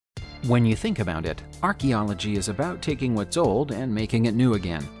When you think about it, archaeology is about taking what's old and making it new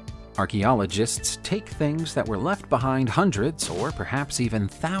again. Archaeologists take things that were left behind hundreds or perhaps even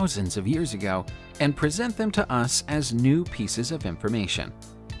thousands of years ago and present them to us as new pieces of information.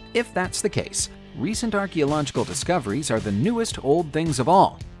 If that's the case, recent archaeological discoveries are the newest old things of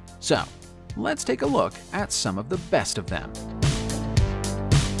all. So, let's take a look at some of the best of them.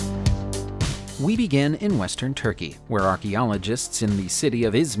 We begin in Western Turkey, where archaeologists in the city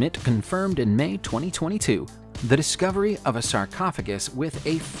of Izmit confirmed in May 2022 the discovery of a sarcophagus with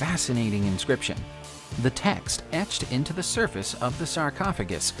a fascinating inscription. The text etched into the surface of the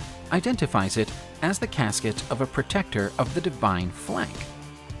sarcophagus identifies it as the casket of a protector of the divine flank.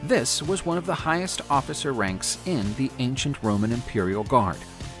 This was one of the highest officer ranks in the ancient Roman Imperial Guard,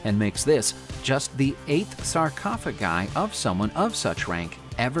 and makes this just the 8th sarcophagi of someone of such rank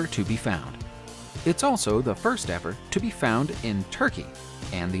ever to be found. It's also the first ever to be found in Turkey,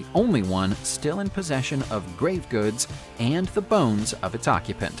 and the only one still in possession of grave goods and the bones of its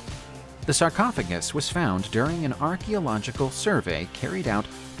occupant. The sarcophagus was found during an archaeological survey carried out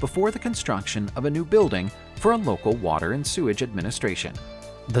before the construction of a new building for a local water and sewage administration.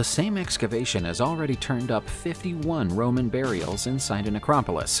 The same excavation has already turned up 51 Roman burials inside a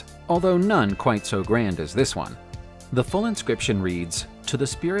necropolis, although none quite so grand as this one. The full inscription reads, "To the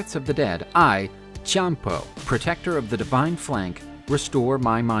spirits of the dead, I, Ciampo, protector of the divine flank, restore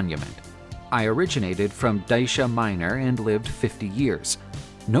my monument. I originated from Dacia Minor and lived 50 years.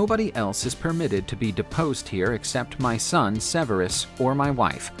 Nobody else is permitted to be deposed here except my son Severus or my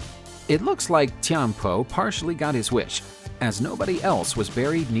wife." It looks like Ciampo partially got his wish, as nobody else was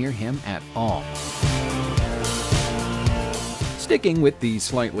buried near him at all. Sticking with the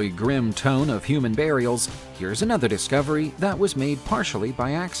slightly grim tone of human burials, here's another discovery that was made partially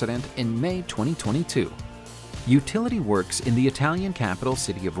by accident in May 2022. Utility works in the Italian capital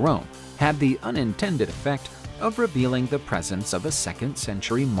city of Rome had the unintended effect of revealing the presence of a 2nd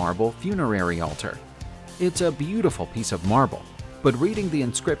century marble funerary altar. It's a beautiful piece of marble, but reading the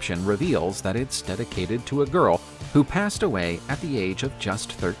inscription reveals that it's dedicated to a girl who passed away at the age of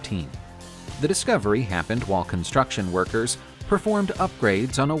just 13. The discovery happened while construction workers performed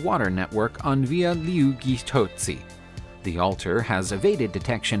upgrades on a water network on Via Liughi-Tozzi. The altar has evaded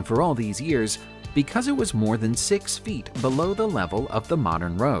detection for all these years because it was more than 6 feet below the level of the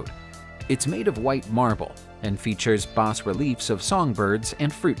modern road. It's made of white marble and features bas-reliefs of songbirds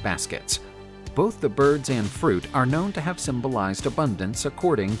and fruit baskets. Both the birds and fruit are known to have symbolized abundance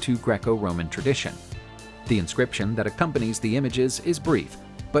according to Greco-Roman tradition. The inscription that accompanies the images is brief,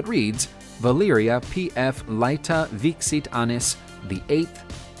 but reads, Valeria P.F. Laeta Vixit Annis, the 8th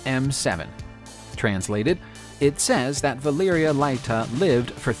M7. Translated, it says that Valeria Laeta lived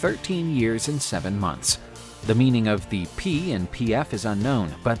for 13 years and 7 months. The meaning of the P in PF is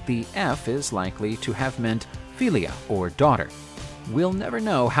unknown, but the F is likely to have meant philia or daughter. We'll never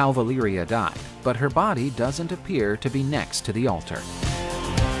know how Valeria died, but her body doesn't appear to be next to the altar.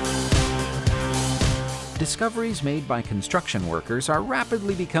 Discoveries made by construction workers are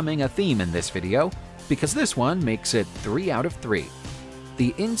rapidly becoming a theme in this video, because this one makes it 3 out of 3.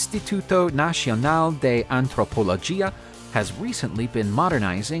 The Instituto Nacional de Antropología has recently been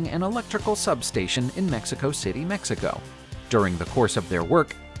modernizing an electrical substation in Mexico City, Mexico. During the course of their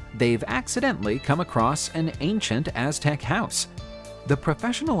work, they've accidentally come across an ancient Aztec house. The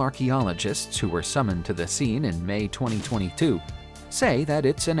professional archaeologists who were summoned to the scene in May 2022 say that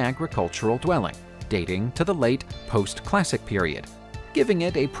it's an agricultural dwelling dating to the late post-classic period, giving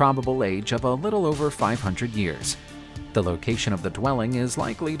it a probable age of a little over 500 years. The location of the dwelling is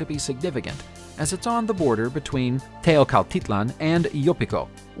likely to be significant, as it's on the border between Teocaltitlan and Yopico,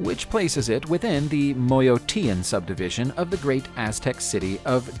 which places it within the Moyotian subdivision of the great Aztec city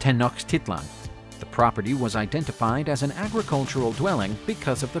of Tenochtitlan. The property was identified as an agricultural dwelling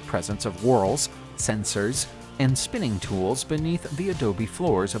because of the presence of whorls, sensors, and spinning tools beneath the adobe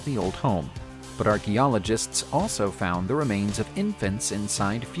floors of the old home. But archaeologists also found the remains of infants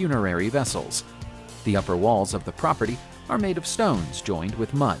inside funerary vessels. The upper walls of the property are made of stones joined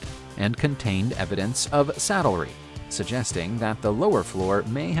with mud and contained evidence of saddlery, suggesting that the lower floor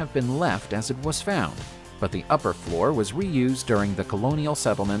may have been left as it was found, but the upper floor was reused during the colonial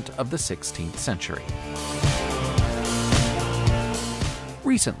settlement of the 16th century.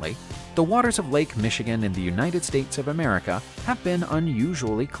 Recently, the waters of Lake Michigan in the United States of America have been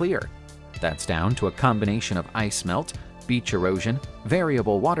unusually clear. That's down to a combination of ice melt, beach erosion,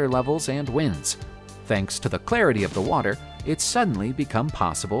 variable water levels, and winds. Thanks to the clarity of the water, it's suddenly become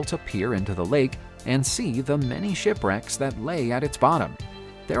possible to peer into the lake and see the many shipwrecks that lay at its bottom.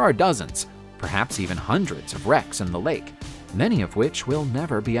 There are dozens, perhaps even hundreds of wrecks in the lake, many of which will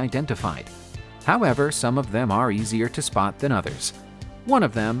never be identified. However, some of them are easier to spot than others. One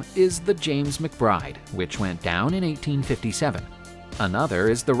of them is the James McBride, which went down in 1857. Another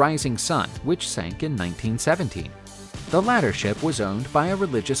is the Rising Sun, which sank in 1917. The latter ship was owned by a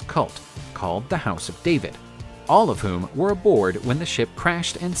religious cult called the House of David, all of whom were aboard when the ship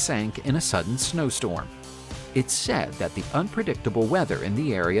crashed and sank in a sudden snowstorm. It's said that the unpredictable weather in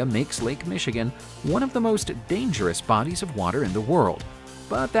the area makes Lake Michigan one of the most dangerous bodies of water in the world,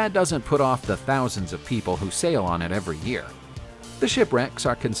 but that doesn't put off the thousands of people who sail on it every year. The shipwrecks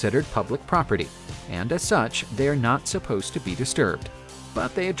are considered public property, and as such, they're not supposed to be disturbed.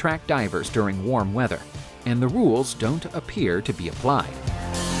 But they attract divers during warm weather, and the rules don't appear to be applied.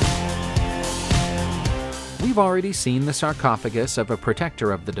 We've already seen the sarcophagus of a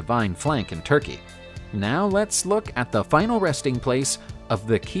protector of the divine flank in Turkey. Now let's look at the final resting place of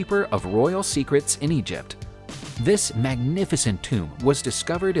the Keeper of Royal Secrets in Egypt. This magnificent tomb was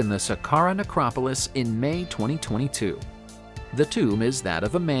discovered in the Saqqara necropolis in May 2022. The tomb is that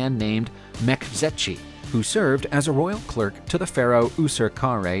of a man named Mekzetchi, who served as a royal clerk to the pharaoh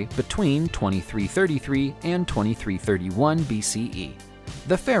Userkare between 2333 and 2331 BCE.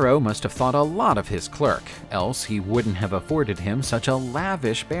 The pharaoh must have thought a lot of his clerk, else he wouldn't have afforded him such a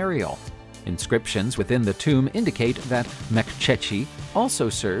lavish burial. Inscriptions within the tomb indicate that Mekzetchi also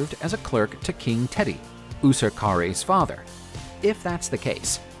served as a clerk to King Teti, Userkare's father. If that's the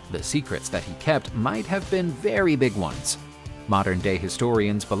case, the secrets that he kept might have been very big ones. Modern-day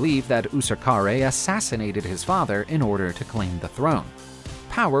historians believe that Userkare assassinated his father in order to claim the throne.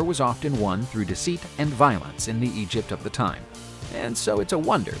 Power was often won through deceit and violence in the Egypt of the time, and so it's a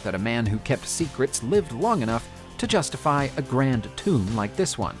wonder that a man who kept secrets lived long enough to justify a grand tomb like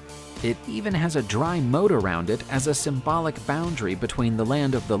this one. It even has a dry moat around it as a symbolic boundary between the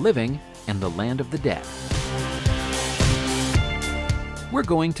land of the living and the land of the dead. We're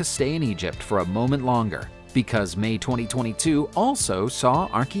going to stay in Egypt for a moment longer, because May 2022 also saw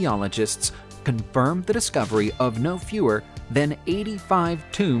archaeologists confirm the discovery of no fewer than 85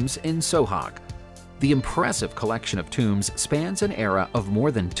 tombs in Sohag. The impressive collection of tombs spans an era of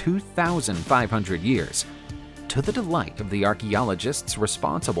more than 2,500 years. To the delight of the archaeologists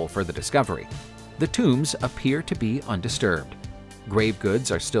responsible for the discovery, the tombs appear to be undisturbed. Grave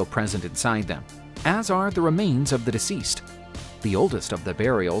goods are still present inside them, as are the remains of the deceased. The oldest of the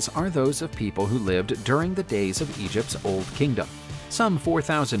burials are those of people who lived during the days of Egypt's Old Kingdom, some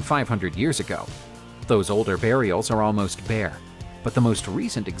 4,500 years ago. Those older burials are almost bare, but the most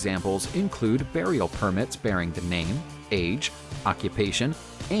recent examples include burial permits bearing the name, age, occupation,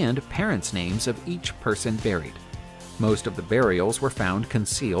 and parents' names of each person buried. Most of the burials were found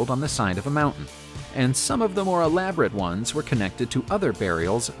concealed on the side of a mountain, and some of the more elaborate ones were connected to other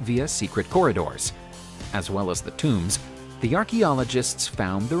burials via secret corridors. As well as the tombs, the archaeologists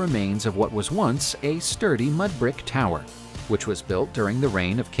found the remains of what was once a sturdy mud brick tower, which was built during the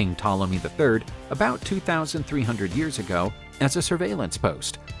reign of King Ptolemy III about 2,300 years ago as a surveillance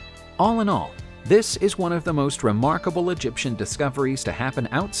post. All in all, this is one of the most remarkable Egyptian discoveries to happen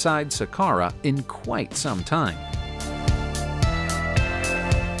outside Saqqara in quite some time.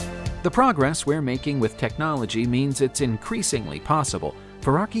 The progress we're making with technology means it's increasingly possible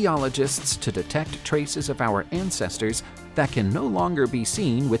for archaeologists to detect traces of our ancestors that can no longer be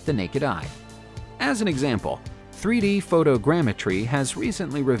seen with the naked eye. As an example, 3D photogrammetry has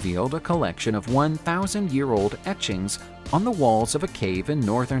recently revealed a collection of 1,000-year-old etchings on the walls of a cave in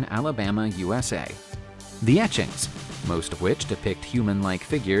northern Alabama, USA. The etchings, most of which depict human-like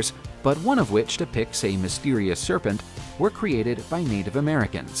figures, but one of which depicts a mysterious serpent, were created by Native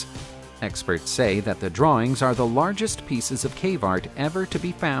Americans. Experts say that the drawings are the largest pieces of cave art ever to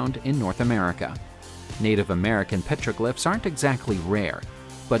be found in North America. Native American petroglyphs aren't exactly rare,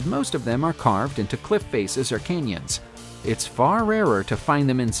 but most of them are carved into cliff faces or canyons. It's far rarer to find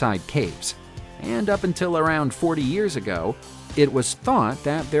them inside caves. And up until around 40 years ago, it was thought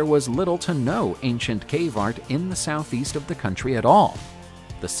that there was little to no ancient cave art in the southeast of the country at all.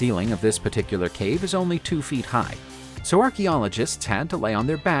 The ceiling of this particular cave is only 2 feet high, so archaeologists had to lay on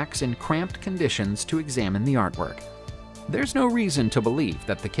their backs in cramped conditions to examine the artwork. There's no reason to believe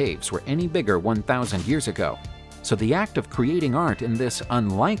that the caves were any bigger 1,000 years ago, so the act of creating art in this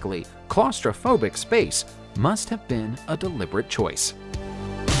unlikely, claustrophobic space must have been a deliberate choice.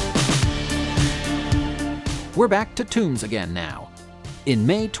 We're back to tombs again now. In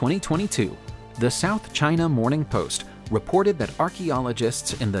May 2022, the South China Morning Post reported that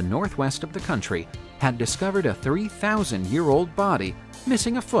archaeologists in the northwest of the country had discovered a 3,000-year-old body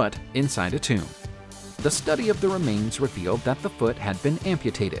missing a foot inside a tomb. The study of the remains revealed that the foot had been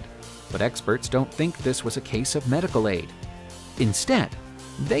amputated, but experts don't think this was a case of medical aid. Instead,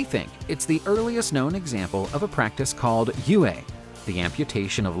 they think it's the earliest known example of a practice called yue, the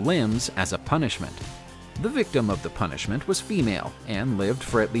amputation of limbs as a punishment. The victim of the punishment was female and lived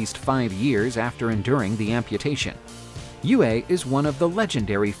for at least 5 years after enduring the amputation. Yue is one of the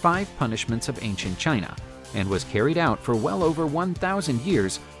legendary 5 punishments of ancient China and was carried out for well over 1,000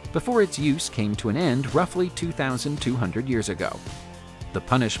 years before its use came to an end roughly 2,200 years ago. The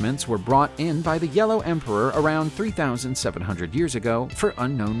punishments were brought in by the Yellow Emperor around 3,700 years ago for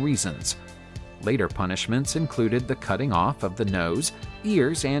unknown reasons. Later punishments included the cutting off of the nose,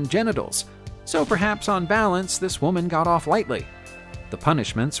 ears, and genitals, so perhaps on balance this woman got off lightly. The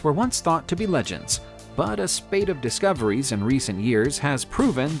punishments were once thought to be legends, but a spate of discoveries in recent years has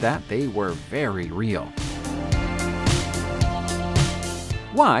proven that they were very real.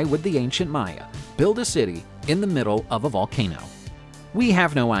 Why would the ancient Maya build a city in the middle of a volcano? We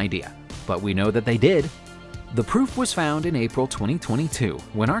have no idea, but we know that they did. The proof was found in April 2022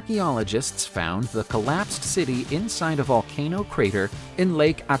 when archaeologists found the collapsed city inside a volcano crater in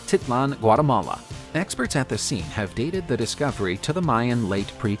Lake Atitlan, Guatemala. Experts at the scene have dated the discovery to the Mayan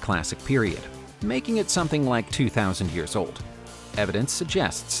late pre-classic period, making it something like 2,000 years old. Evidence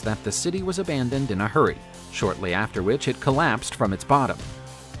suggests that the city was abandoned in a hurry, shortly after which it collapsed from its bottom.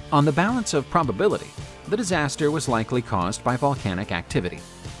 On the balance of probability, the disaster was likely caused by volcanic activity.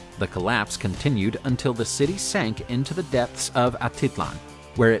 The collapse continued until the city sank into the depths of Atitlan,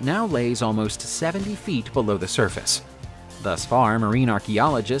 where it now lays almost 70 feet below the surface. Thus far, marine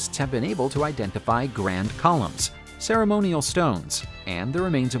archaeologists have been able to identify grand columns, ceremonial stones, and the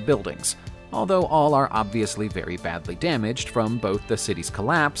remains of buildings, although all are obviously very badly damaged from both the city's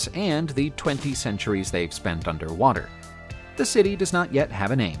collapse and the 20 centuries they've spent underwater. The city does not yet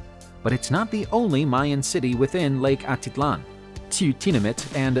have a name, but it's not the only Mayan city within Lake Atitlan. Tinimet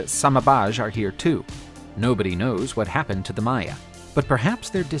and Samabaj are here too. Nobody knows what happened to the Maya, but perhaps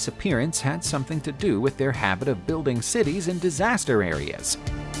their disappearance had something to do with their habit of building cities in disaster areas.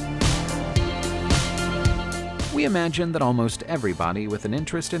 We imagine that almost everybody with an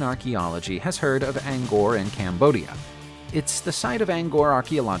interest in archaeology has heard of Angkor in Cambodia. It's the site of Angkor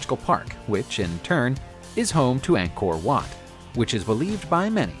Archaeological Park, which in turn is home to Angkor Wat, which is believed by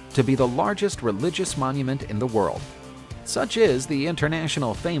many to be the largest religious monument in the world. Such is the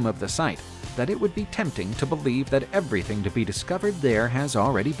international fame of the site that it would be tempting to believe that everything to be discovered there has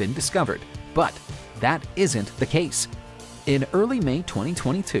already been discovered. But that isn't the case. In early May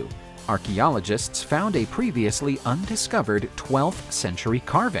 2022, archaeologists found a previously undiscovered 12th century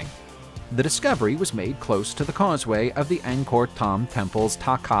carving. The discovery was made close to the causeway of the Angkor Thom Temple's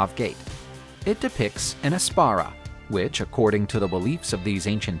Takav Gate. It depicts an aspara, which, according to the beliefs of these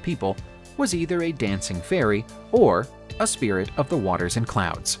ancient people, was either a dancing fairy or a spirit of the waters and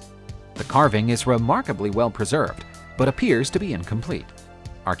clouds. The carving is remarkably well preserved, but appears to be incomplete.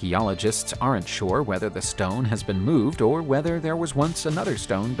 Archaeologists aren't sure whether the stone has been moved or whether there was once another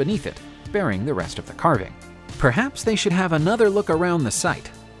stone beneath it, bearing the rest of the carving. Perhaps they should have another look around the site.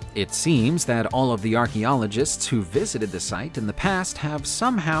 It seems that all of the archaeologists who visited the site in the past have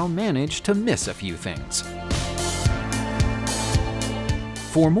somehow managed to miss a few things.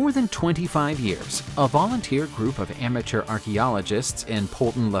 For more than 25 years, a volunteer group of amateur archaeologists in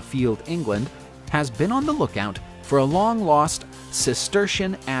Poulton-le-Field, England, has been on the lookout for a long-lost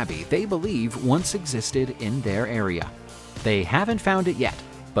Cistercian abbey they believe once existed in their area. They haven't found it yet,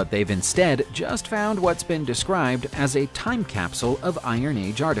 but they've instead just found what's been described as a time capsule of Iron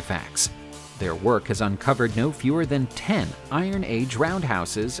Age artifacts. Their work has uncovered no fewer than 10 Iron Age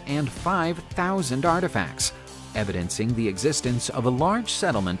roundhouses and 5,000 artifacts, evidencing the existence of a large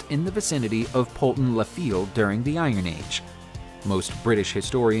settlement in the vicinity of Poulton-le-Field during the Iron Age. Most British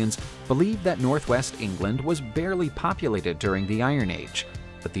historians believe that northwest England was barely populated during the Iron Age,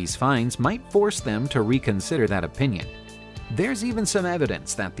 but these finds might force them to reconsider that opinion. There's even some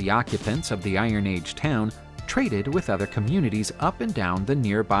evidence that the occupants of the Iron Age town traded with other communities up and down the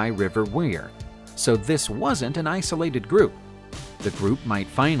nearby River Wear, so this wasn't an isolated group. The group might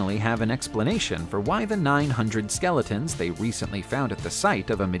finally have an explanation for why the 900 skeletons they recently found at the site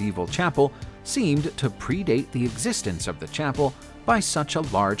of a medieval chapel seemed to predate the existence of the chapel by such a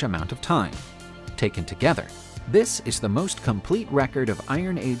large amount of time. Taken together, this is the most complete record of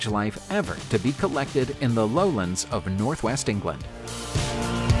Iron Age life ever to be collected in the lowlands of northwest England.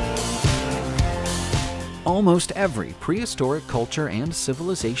 Almost every prehistoric culture and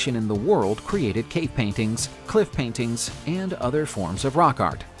civilization in the world created cave paintings, cliff paintings, and other forms of rock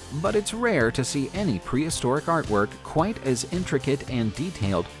art, but it's rare to see any prehistoric artwork quite as intricate and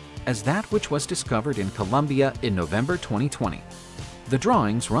detailed as that which was discovered in Colombia in November 2020. The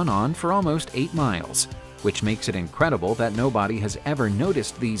drawings run on for almost 8 miles, which makes it incredible that nobody has ever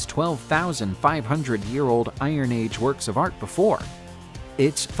noticed these 12,500-year-old Iron Age works of art before.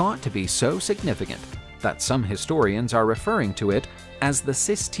 It's thought to be so significant that some historians are referring to it as the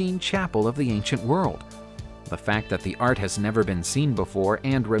Sistine Chapel of the ancient world. The fact that the art has never been seen before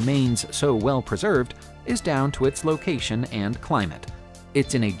and remains so well preserved is down to its location and climate.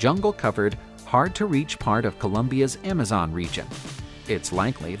 It's in a jungle-covered, hard-to-reach part of Colombia's Amazon region. It's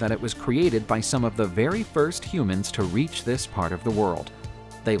likely that it was created by some of the very first humans to reach this part of the world.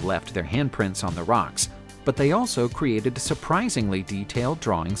 They left their handprints on the rocks, but they also created surprisingly detailed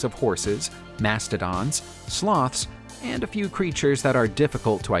drawings of horses, mastodons, sloths, and a few creatures that are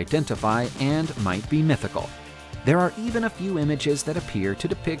difficult to identify and might be mythical. There are even a few images that appear to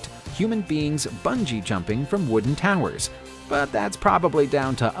depict human beings bungee jumping from wooden towers, but that's probably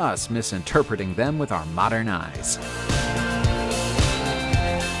down to us misinterpreting them with our modern eyes.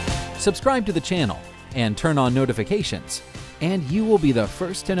 Subscribe to the channel and turn on notifications, and you will be the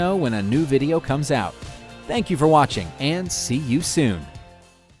first to know when a new video comes out. Thank you for watching, and see you soon.